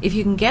 If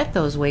you can get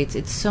those weights,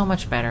 it's so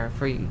much better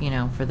for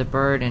for the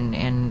bird,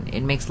 and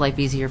it makes life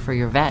easier for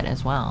your vet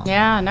as well.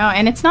 Yeah, no,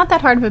 and it's not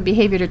that hard of a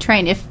behavior to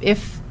train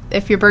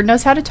if your bird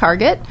knows how to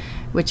target,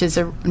 which is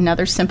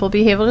another simple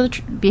behavior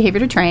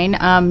to train.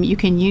 You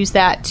can use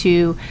that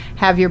to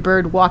have your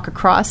bird walk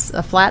across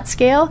a flat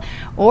scale,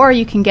 or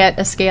you can get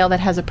a scale that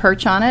has a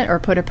perch on it or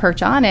put a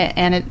perch on it,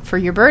 and for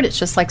your bird it's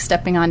just like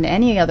stepping onto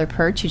any other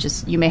perch.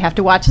 You may have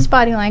to watch his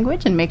body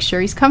language and make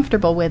sure he's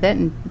comfortable with it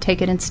and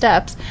take it in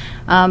steps,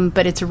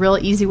 but it's a real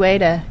easy way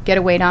to get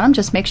a weight on them.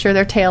 Just make sure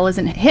their tail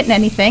isn't hitting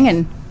anything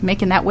and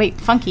making that weight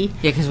funky.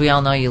 Yeah, because we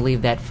all know you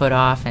leave that foot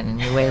off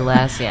and you weigh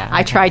less. Yeah,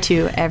 I try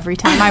to every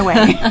time I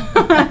weigh.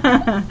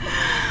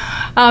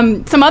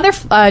 Some other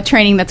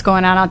training that's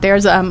going on out there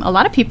is a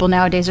lot of people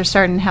nowadays are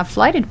starting to have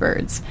flighted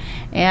birds.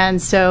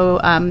 And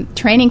so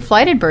training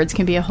flighted birds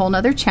can be a whole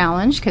nother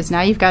challenge because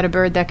now you've got a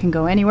bird that can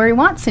go anywhere he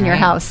wants in your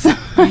house.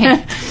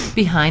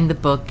 Behind the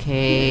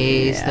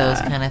bookcase, those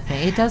kind of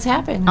things. It does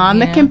happen. On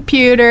the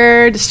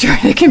computer, destroy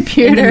the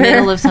computer. In the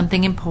middle of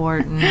something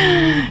important.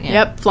 Yeah.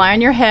 Yep, fly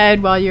on your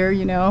head while you're,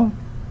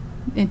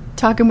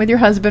 talking with your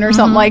husband or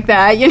something like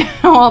that,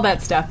 all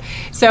that stuff.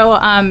 So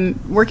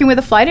working with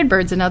a flighted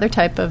bird's another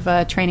type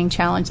of training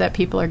challenge that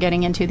people are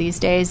getting into these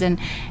days. And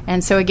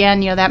so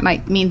again, that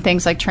might mean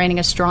things like training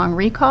a strong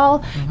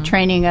recall,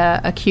 training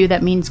a cue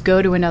that means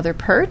go to another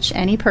perch,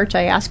 any perch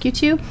I ask you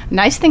to.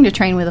 Nice thing to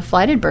train with a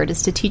flighted bird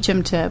is to teach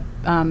them to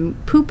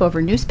poop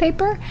over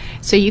newspaper.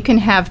 So you can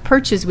have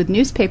perches with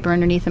newspaper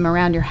underneath them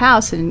around your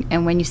house,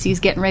 and when you see he's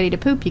getting ready to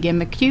poop, you give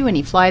him a cue and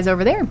he flies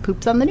over there and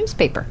poops on the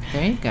newspaper.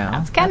 There you go.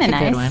 That's kind of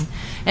nice. Good one.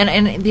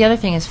 And the other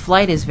thing is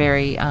flight is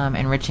very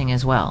enriching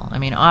as well. I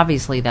mean,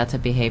 obviously that's a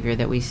behavior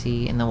that we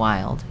see in the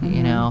wild,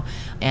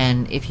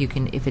 and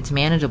if it's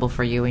manageable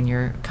for you and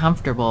you're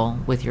comfortable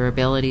with your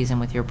abilities and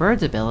with your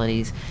bird's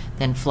abilities,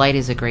 then flight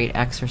is a great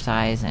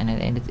exercise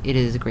and it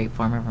is a great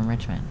form of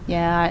enrichment.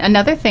 Yeah.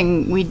 Another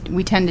thing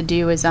we tend to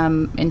do is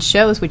in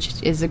shows,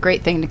 which is a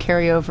great thing to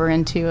carry over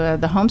into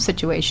the home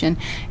situation,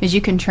 is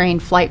you can train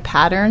flight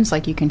patterns.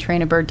 Like you can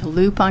train a bird to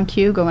loop on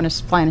cue,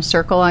 fly in a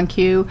circle on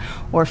cue,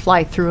 or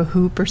fly through a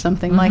hoop or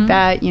something like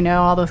that,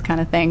 all those kind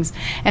of things.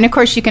 And of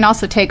course, you can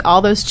also take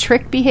all those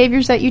trick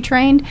behaviors that you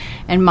trained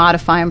and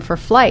modify them for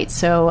flight.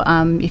 So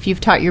if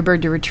you've taught your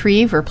bird to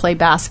retrieve or play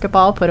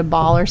basketball, put a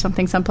ball or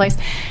something someplace,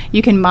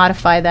 you can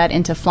modify that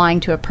into flying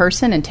to a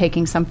person and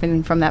taking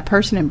something from that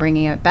person and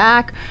bringing it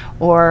back,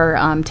 or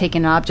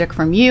taking an object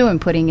from you and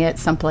putting it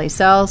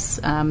someplace else.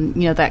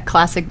 That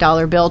classic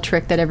dollar bill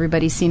trick that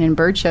everybody's seen in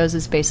bird shows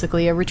is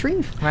basically a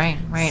retrieve. Right.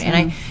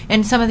 So.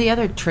 And some of the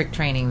other trick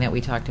training that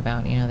we talked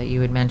about, that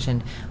you had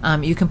mentioned,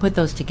 you can put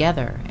those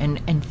together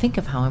and think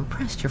of how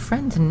impressed your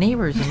friends and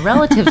neighbors and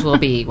relatives will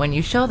be when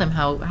you show them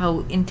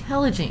how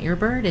intelligent your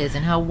bird is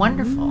and how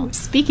wonderful.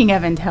 Speaking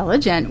of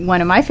intelligent,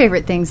 one of my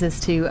favorite things is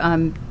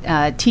to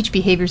teach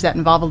behaviors that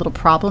involve a little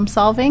problem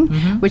solving,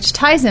 which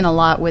ties in a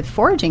lot with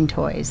foraging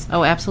toys.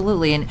 Oh,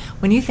 absolutely. And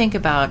when you think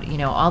about,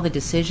 all the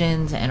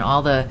decisions and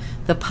all the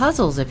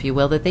puzzles, if you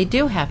will, that they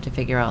do have to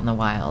figure out in the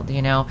wild,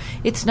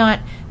 it's not...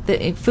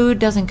 food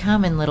doesn't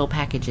come in little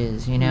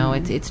packages,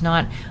 it's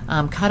not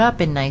cut up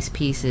up in nice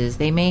pieces.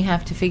 They may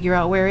have to figure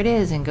out where it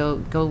is and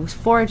go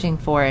foraging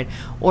for it,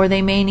 or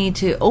they may need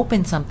to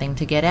open something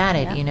to get at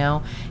it,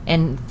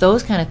 and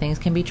those kind of things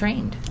can be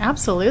trained.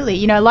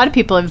 Absolutely. A lot of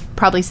people have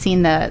probably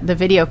seen the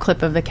video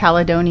clip of the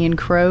Caledonian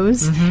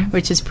crows,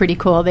 which is pretty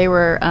cool. They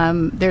were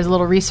there's a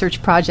little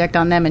research project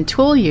on them and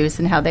tool use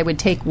and how they would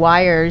take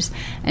wires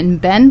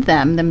and bend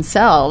them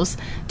themselves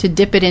to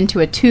dip it into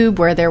a tube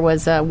where there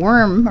was a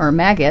worm or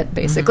maggot,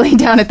 basically,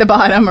 down at the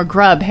bottom, or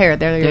grub. There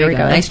we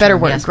go. Nice better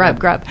word. Yes,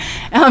 grub.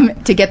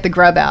 To get the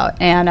grub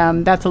out,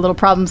 and that's a little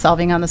problem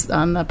solving on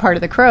the part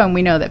of the crow. And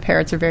we know that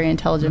parrots are very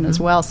intelligent as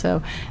well,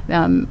 so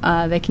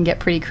they can get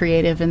pretty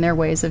creative in their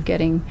ways of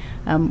getting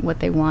what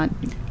they want.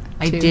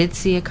 I did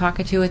see a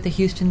cockatoo at the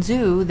Houston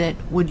Zoo that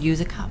would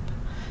use a cup.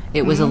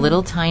 It was a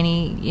little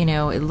tiny,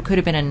 it could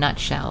have been a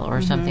nutshell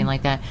or something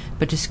like that,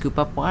 but to scoop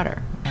up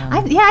water.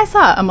 I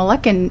saw a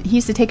Moluccan. He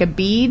used to take a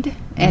bead,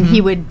 and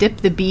he would dip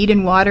the bead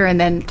in water and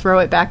then throw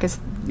it back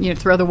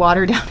throw the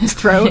water down his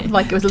throat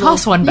like it was a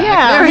toss one back.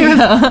 Yeah, there we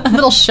go. A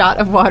little shot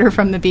of water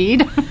from the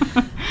bead.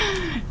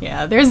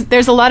 Yeah,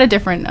 there's a lot of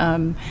different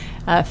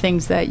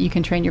things that you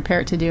can train your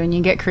parrot to do, and you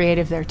can get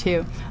creative there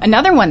too.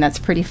 Another one that's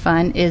pretty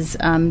fun is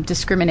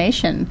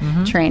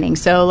discrimination training.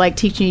 So, like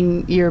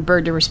teaching your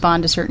bird to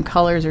respond to certain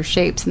colors or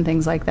shapes and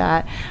things like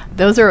that.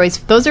 Those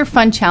are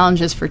fun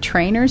challenges for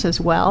trainers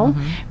as well,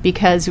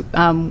 because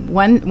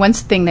one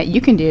thing that you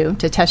can do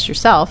to test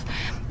yourself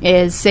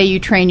is, say you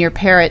train your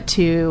parrot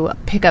to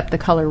pick up the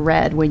color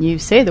red when you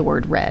say the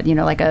word red,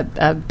 like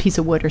a piece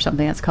of wood or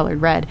something that's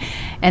colored red.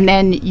 And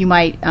then you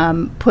might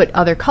put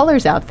other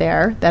colors out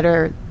there that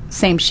are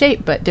same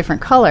shape but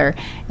different color,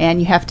 and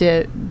you have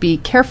to be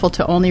careful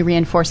to only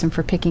reinforce him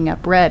for picking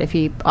up red. If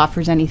he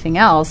offers anything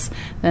else,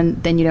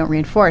 then you don't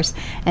reinforce.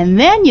 And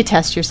then you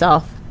test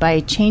yourself by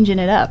changing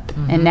it up.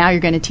 And now you're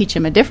going to teach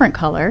him a different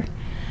color.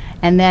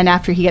 And then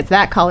after he gets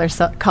that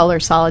color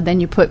solid, then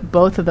you put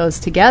both of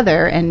those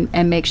together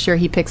and make sure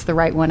he picks the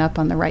right one up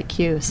on the right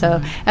cue.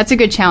 So that's a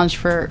good challenge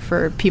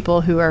for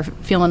people who are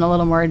feeling a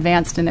little more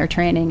advanced in their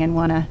training and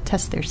want to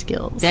test their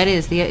skills. That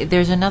is.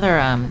 There's another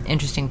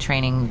interesting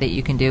training that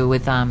you can do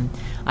with,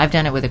 I've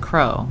done it with a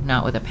crow,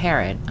 not with a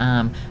parrot,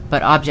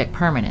 but object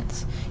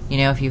permanence.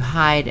 If you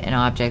hide an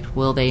object,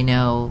 will they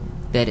know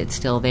that it's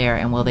still there,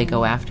 and will they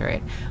go after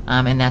it?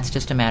 And that's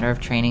just a matter of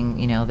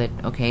training, that,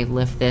 okay,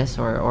 lift this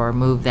or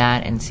move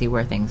that and see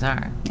where things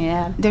are.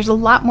 Yeah, there's a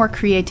lot more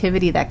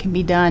creativity that can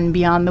be done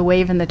beyond the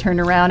wave and the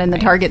turnaround and the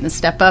target and the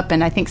step up.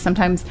 And I think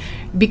sometimes,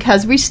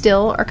 because we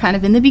still are kind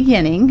of in the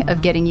beginning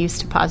of getting used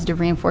to positive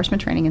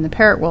reinforcement training in the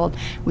parrot world,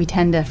 we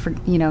tend to,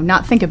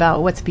 not think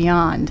about what's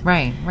beyond.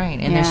 Right.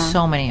 And there's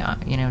so many,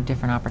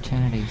 different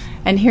opportunities.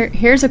 And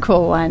here's a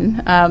cool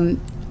one.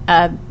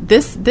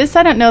 This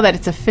I don't know that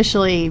it's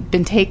officially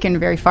been taken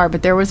very far,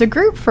 but there was a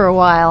group for a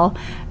while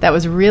that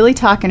was really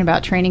talking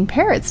about training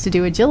parrots to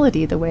do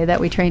agility the way that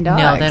we train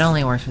dogs. No, that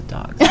only works with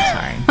dogs.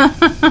 I'm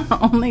sorry.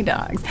 Only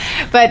dogs.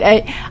 But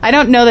I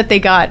don't know that they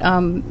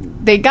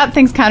got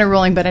things kind of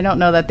rolling, but I don't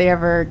know that they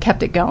ever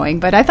kept it going.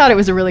 But I thought it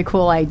was a really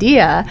cool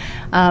idea.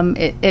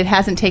 It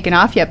hasn't taken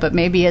off yet, but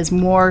maybe as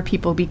more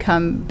people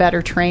become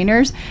better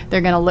trainers,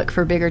 they're going to look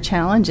for bigger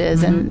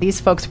challenges. And these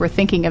folks were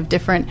thinking of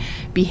different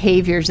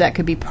behaviors that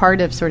could be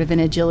part of sort of an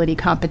agility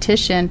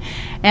competition.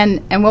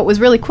 And what was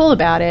really cool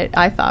about it,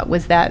 I thought,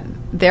 was that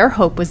their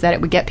hope was that it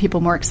would get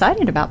people more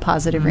excited about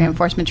positive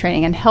reinforcement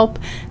training and help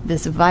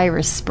this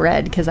virus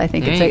spread, because I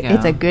think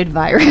it's a good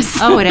virus.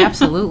 Oh, it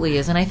absolutely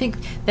is. And I think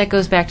that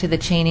goes back to the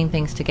chaining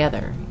things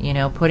together,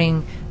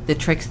 putting the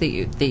tricks that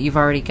you've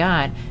already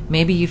got.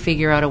 Maybe you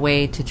figure out a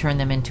way to turn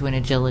them into an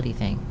agility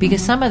thing,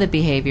 because some of the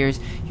behaviors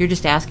you're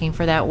just asking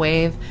for that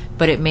wave,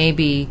 but it may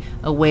be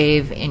a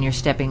wave and you're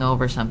stepping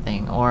over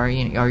something, or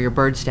your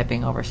bird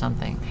stepping over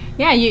something.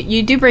 Yeah,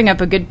 you do bring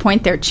up a good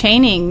point there.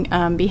 Chaining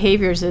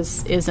behaviors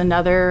is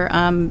another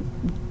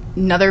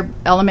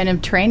element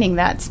of training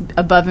that's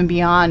above and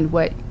beyond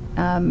what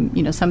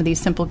some of these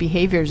simple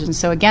behaviors. And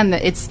so again,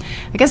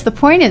 I guess the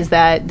point is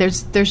that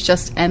there's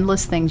just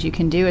endless things you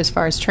can do as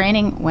far as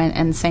training,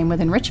 and same with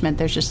enrichment.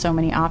 There's just so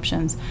many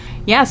options.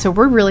 Yeah, so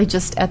we're really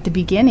just at the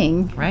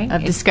beginning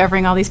of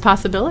discovering all these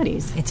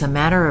possibilities. It's a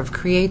matter of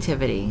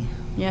creativity.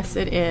 Yes,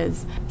 it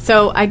is.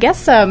 So I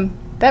guess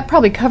that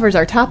probably covers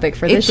our topic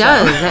for this show.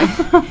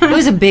 It does. It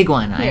was a big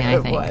one, I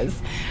think. It was.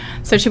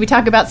 So should we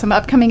talk about some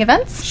upcoming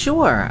events?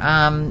 Sure.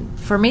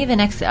 For me, the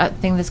next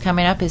thing that's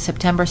coming up is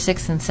September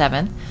 6th and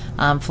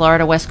 7th.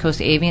 Florida West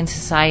Coast Avian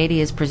Society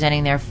is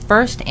presenting their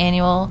first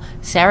annual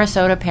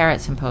Sarasota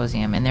Parrot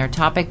Symposium, and their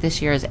topic this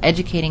year is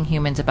educating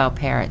humans about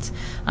parrots.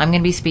 I'm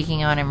going to be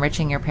speaking on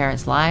enriching your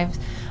parrots' lives.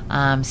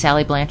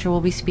 Sally Blanchard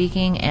will be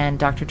speaking, and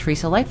Dr.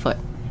 Teresa Lightfoot.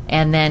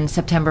 And then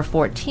September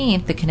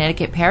 14th, the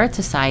Connecticut Parrot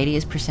Society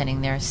is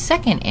presenting their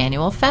second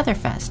annual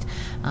Featherfest.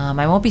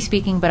 I won't be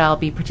speaking, but I'll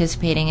be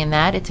participating in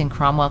that. It's in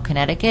Cromwell,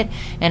 Connecticut,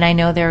 and I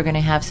know they're going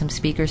to have some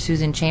speakers.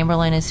 Susan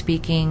Chamberlain is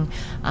speaking.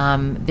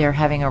 They're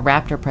having a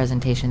raptor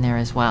presentation there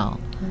as well.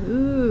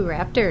 Ooh,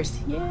 raptors.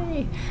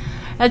 Yay.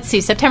 Let's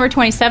see, September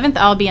 27th,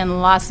 I'll be in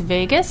Las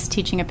Vegas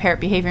teaching a parrot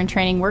behavior and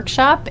training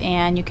workshop,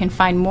 and you can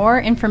find more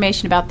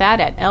information about that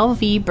at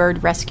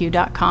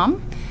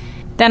lvbirdrescue.com.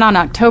 Then on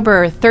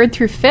October 3rd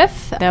through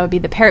 5th, that would be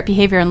the Parrot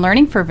Behavior and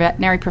Learning for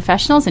Veterinary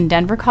Professionals in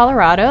Denver,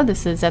 Colorado.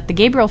 This is at the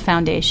Gabriel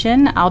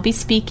Foundation. I'll be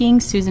speaking.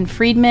 Susan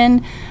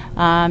Friedman,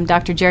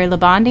 Dr. Jerry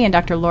Labonde, and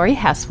Dr. Lori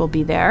Hess will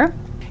be there.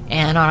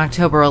 And on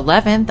October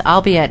 11th,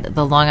 I'll be at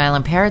the Long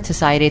Island Parrot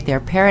Society at their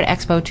Parrot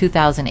Expo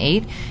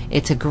 2008.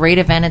 It's a great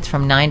event. It's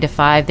from 9 to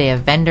 5. They have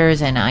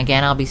vendors, and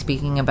again, I'll be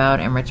speaking about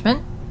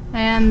enrichment.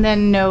 And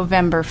then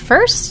November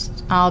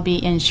 1st, I'll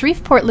be in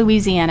Shreveport,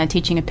 Louisiana,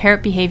 teaching a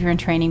parrot behavior and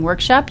training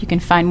workshop. You can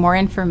find more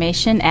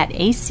information at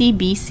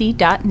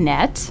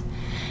acbc.net.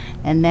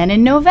 And then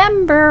in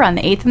November, on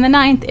the 8th and the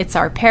 9th, it's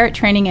our Parrot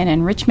Training and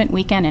Enrichment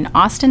Weekend in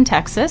Austin,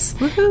 Texas.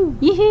 Woohoo!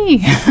 Yee-hee!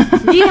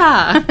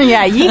 Yeehaw!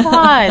 Yeah,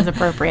 yeehaw is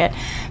appropriate.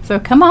 So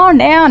come on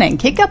down and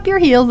kick up your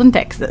heels in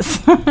Texas.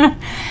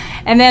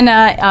 And then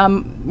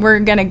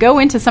we're going to go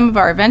into some of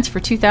our events for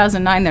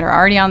 2009 that are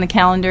already on the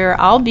calendar.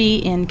 I'll be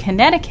in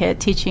Connecticut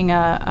teaching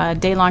a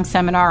day-long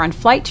seminar on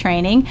flight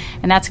training,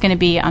 and that's going to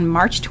be on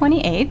March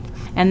 28th.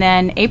 And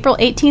then April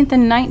 18th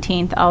and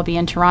 19th, I'll be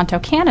in Toronto,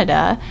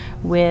 Canada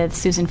with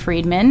Susan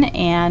Friedman,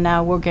 and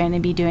we're going to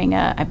be doing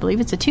I believe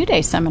it's a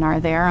 2-day seminar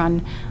there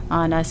on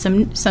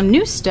some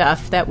new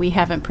stuff that we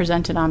haven't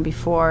presented on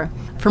before.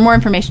 For more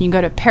information, you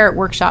can go to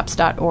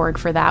parrotworkshops.org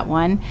for that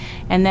one.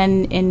 And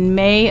then in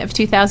May of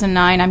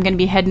 2009, I'm going to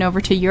be heading over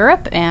to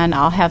Europe, and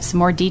I'll have some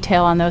more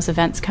detail on those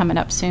events coming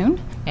up soon.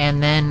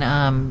 And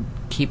then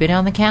keep it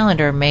on the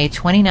calendar. May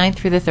 29th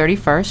through the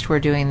 31st, we're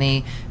doing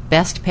the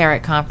Best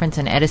Parrot Conference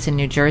in Edison,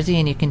 New Jersey,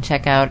 and you can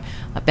check out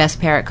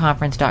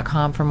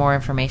bestparrotconference.com for more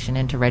information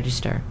and to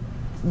register.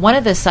 One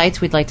of the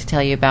sites we'd like to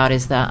tell you about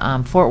is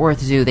the Fort Worth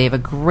Zoo. They have a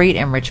great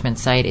enrichment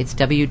site. It's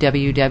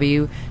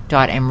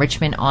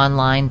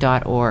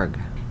www.enrichmentonline.org.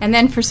 And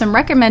then for some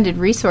recommended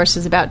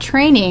resources about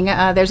training,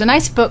 there's a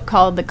nice book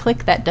called The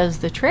Click That Does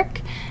the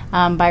Trick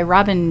by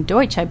Robin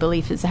Deutsch, I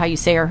believe is how you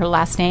say her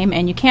last name.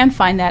 And you can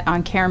find that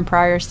on Karen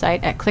Pryor's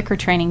site at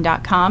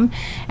clickertraining.com.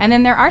 And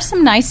then there are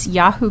some nice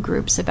Yahoo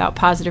groups about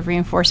positive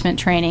reinforcement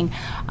training.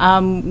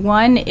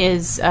 One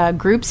is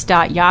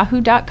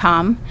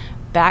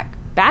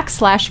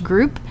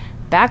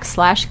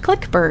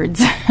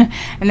groups.yahoo.com/group/clickbirds.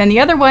 And then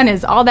the other one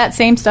is all that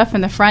same stuff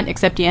in the front,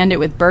 except you end it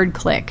with bird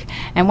click.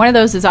 And one of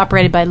those is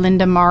operated by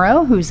Linda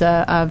Morrow, who's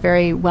a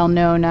very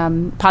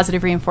well-known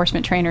positive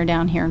reinforcement trainer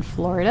down here in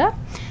Florida.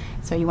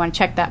 So you want to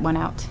check that one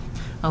out.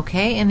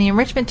 Okay, and the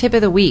enrichment tip of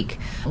the week.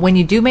 When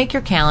you do make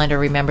your calendar,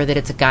 remember that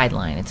it's a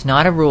guideline. It's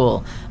not a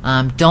rule.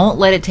 Don't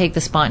let it take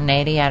the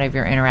spontaneity out of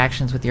your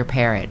interactions with your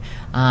parrot.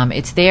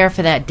 It's there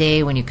for that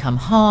day when you come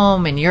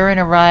home and you're in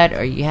a rut,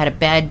 or you had a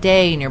bad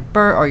day and your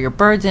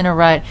bird's in a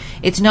rut.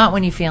 It's not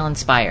when you feel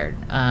inspired.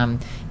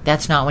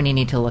 That's not when you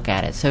need to look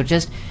at it. So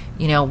just,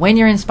 when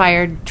you're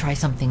inspired, try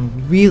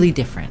something really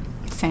different.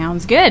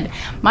 Sounds good.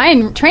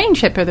 My training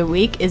tip of the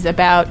week is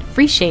about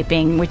free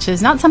shaping, which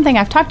is not something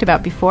I've talked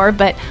about before,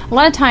 but a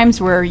lot of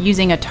times we're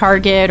using a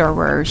target or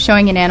we're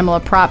showing an animal a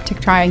prop to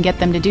try and get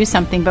them to do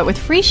something. But with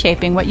free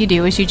shaping, what you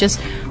do is you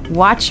just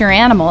watch your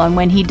animal, and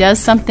when he does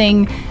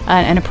something,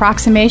 an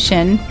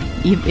approximation,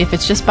 if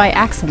it's just by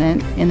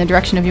accident in the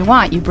direction of you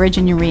want, you bridge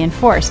and you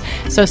reinforce.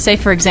 So say,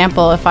 for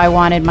example, if I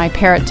wanted my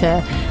parrot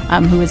to,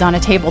 who was on a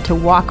table, to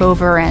walk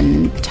over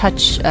and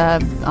touch, a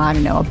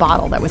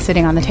bottle that was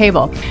sitting on the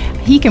table,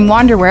 he can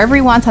wander wherever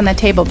he wants on the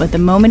table, but the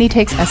moment he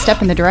takes a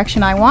step in the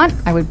direction I want,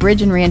 I would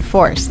bridge and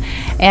reinforce.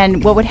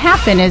 And what would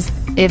happen is,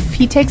 if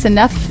he takes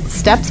enough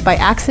steps by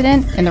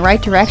accident in the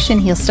right direction,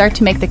 he'll start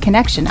to make the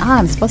connection.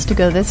 I'm supposed to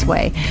go this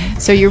way.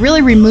 So you're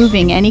really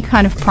removing any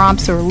kind of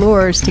prompts or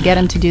lures to get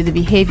him to do the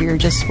behavior,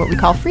 just what we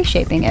call free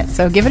shaping it.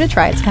 So give it a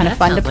try. It's kind of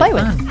fun to play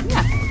with.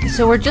 Yeah.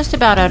 So we're just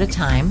about out of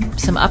time.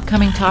 Some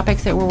upcoming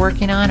topics that we're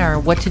working on are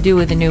what to do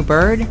with a new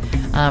bird,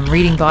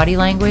 reading body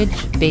language,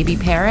 baby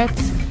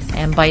parrots,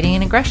 and biting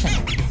and aggression.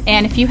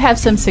 And if you have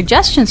some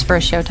suggestions for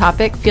a show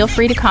topic, feel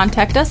free to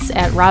contact us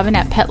at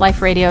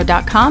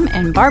robin@petliferadio.com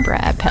and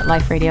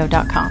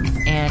barbara@petliferadio.com.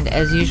 And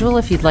as usual,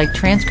 if you'd like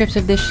transcripts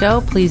of this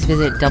show, please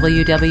visit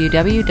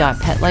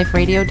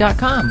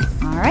www.petliferadio.com.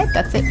 All right,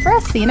 that's it for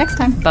us. See you next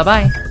time.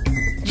 Bye-bye.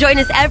 Join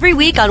us every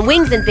week on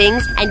Wings and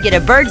Things and get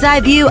a bird's eye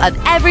view of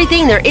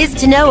everything there is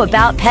to know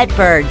about pet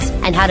birds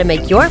and how to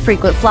make your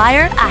frequent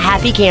flyer a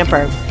happy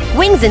camper.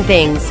 Wings and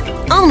Things,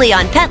 only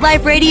on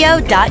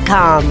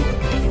PetLifeRadio.com.